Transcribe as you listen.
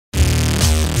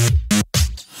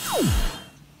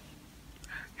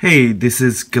Hey, this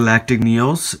is Galactic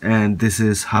Neos, and this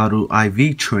is how to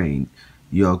IV train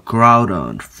your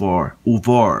Groudon for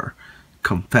UVOR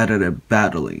competitive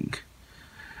battling.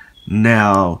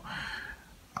 Now,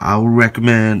 I would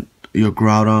recommend your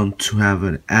Groudon to have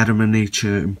an adamant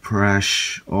nature,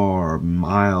 impress, or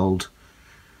mild,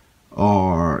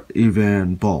 or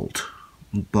even bolt.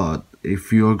 But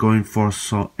if you're going for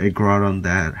a Groudon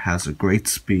that has a great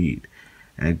speed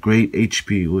and great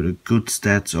HP with a good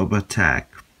stats of attack,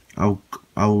 I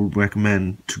would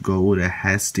recommend to go with a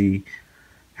hasty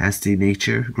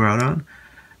nature Groudon.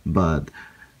 But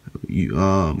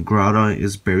Groudon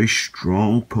is very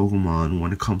strong Pokemon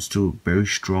when it comes to very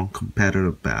strong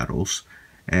competitive battles,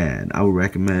 and I would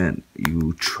recommend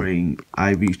you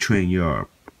IV train your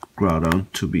Groudon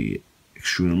to be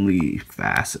extremely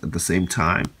fast at the same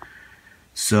time.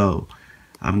 So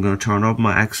I'm gonna turn off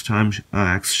my X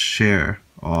share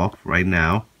off right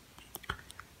now.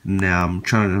 Now I'm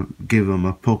trying to give him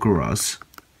a Pokerus,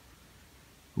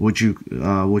 which you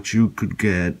could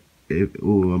get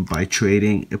by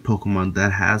trading a Pokemon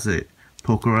that has it.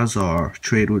 Pokerus, or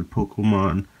trade with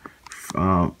Pokemon,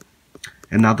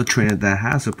 another trainer that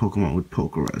has a Pokemon with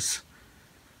Pokerus.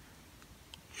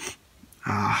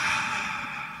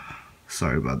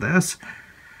 Sorry about this.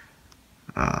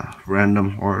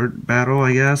 Random horde battle,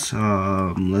 I guess.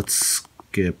 Let's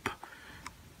skip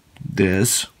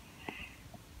this.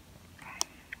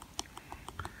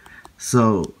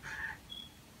 So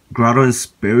Groudon is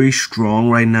very strong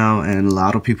right now, and a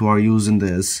lot of people are using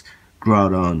this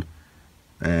Groudon,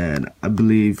 and I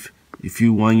believe if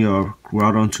you want your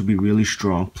Groudon to be really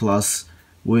strong, plus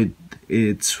with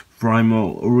its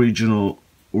primal origin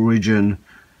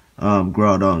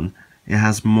Groudon, it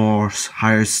has more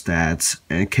higher stats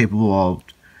and capable of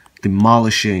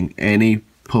demolishing any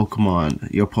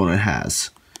Pokemon your opponent has.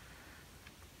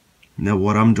 Now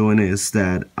what I'm doing is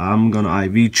that I'm gonna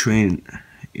IV train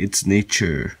its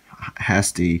nature,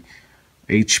 hasty,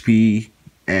 HP,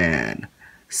 and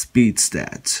speed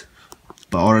stats.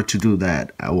 But in order to do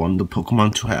that, I want the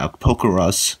Pokemon to have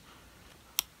Pokerus,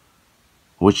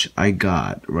 which I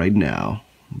got right now.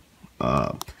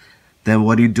 Then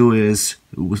what you do is,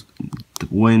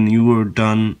 when you are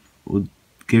done with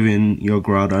giving your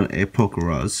Groudon a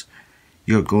Pokerus,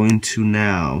 you're going to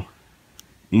now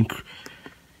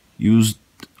use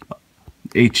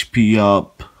HP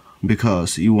up,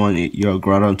 because you want your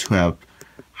Groudon to have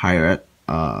higher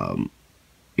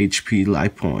HP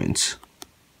life points.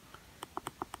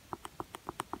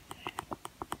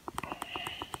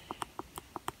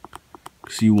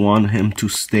 Because you want him to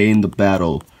stay in the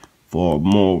battle for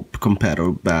more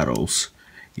competitive battles.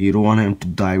 You don't want him to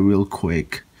die real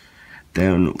quick.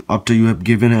 Then after you have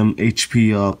given him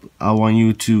HP up, I want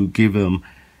you to give him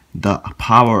the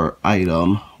power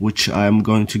item, which I'm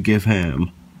going to give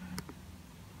him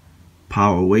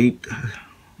power weight.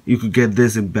 You could get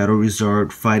this in Battle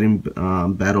Resort, Fighting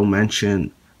Battle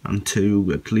Mansion,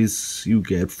 until at least you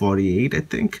get 48, I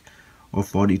think, or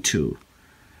 42.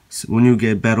 So when you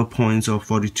get battle points of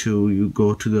 42, you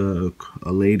go to the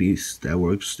ladies that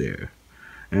works there,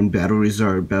 and Battle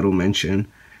Resort, Battle Mansion.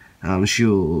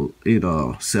 She'll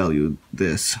sell you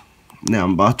this. Now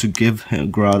I'm about to give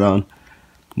him Groudon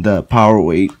the power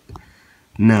weight.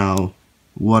 Now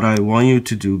what I want you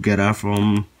to do, get out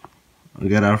from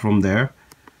there,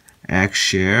 X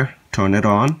share, turn it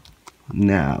on.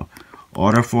 Now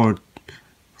order to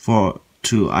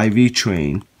IV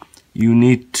train, you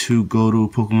need to go to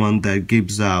Pokemon that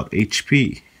gives out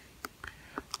HP,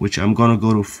 which I'm gonna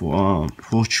go to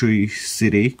Fortree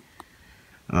City,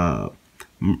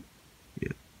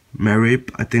 Marip,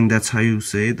 I think that's how you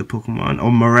say the Pokemon,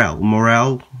 or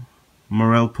Morel,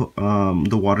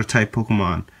 the water type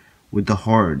Pokemon with the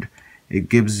Horde. It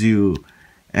gives you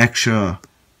extra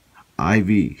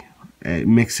IV. It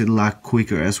makes it a lot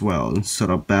quicker as well. Instead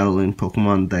of battling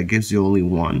Pokemon that gives you only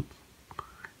 1,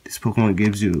 this Pokemon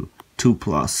gives you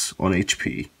 2+ on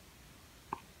HP.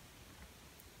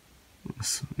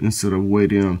 Instead of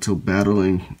waiting until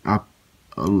battling up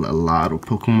a lot of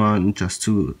Pokemon just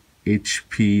to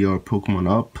HP your Pokemon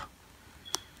up.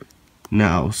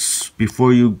 Now,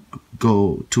 before you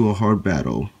go to a hard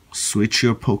battle, switch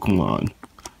your Pokemon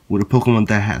with a Pokemon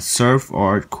that has Surf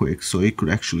or Earthquake, so it could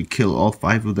actually kill all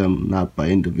 5 of them, not by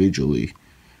individually.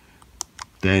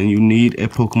 Then you need a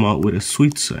Pokemon with a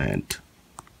Sweet Scent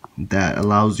that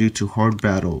allows you to hard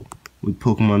battle with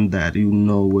Pokemon that you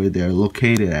know where they're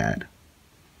located at.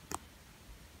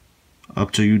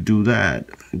 After you do that,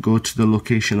 go to the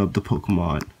location of the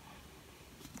Pokemon.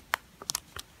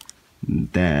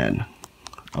 Then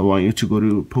I want you to go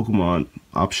to Pokemon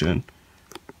option,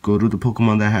 go to the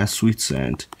Pokemon that has Sweet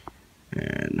Scent,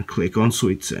 and click on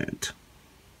Sweet Scent.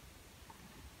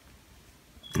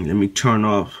 Let me turn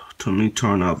up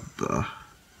the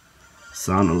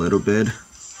sound a little bit.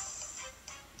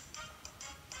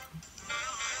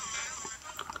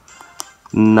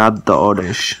 Not the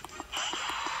oddish.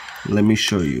 Let me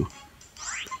show you.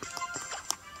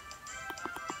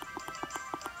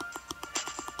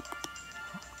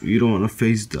 You don't want to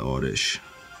face the oddish.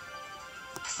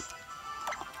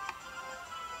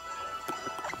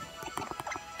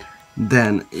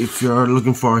 Then if you're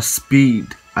looking for a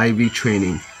speed IV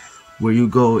training, where you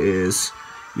go is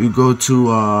you go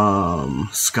to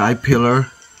Sky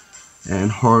Pillar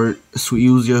and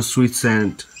use your Sweet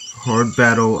Scent Horde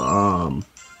Battle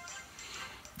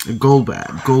Gold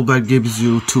Bat. Gold Bat gives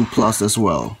you 2+ as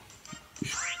well.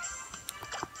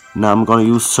 Now I'm gonna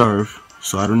use Serve,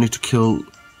 so I don't need to kill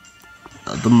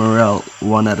the Morel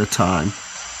one at a time.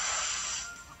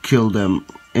 Kill them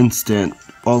instant,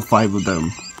 all 5 of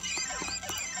them,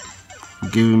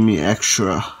 giving me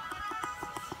extra.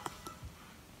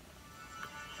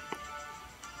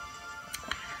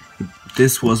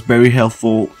 This was very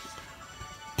helpful.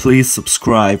 Please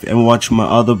subscribe and watch my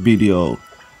other video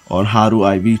on how to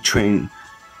IV train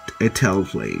a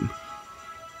Talonflame.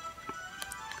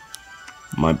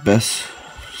 My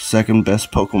second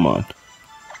best Pokemon.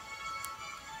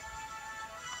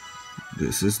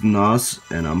 This is Nas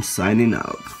and I'm signing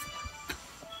out.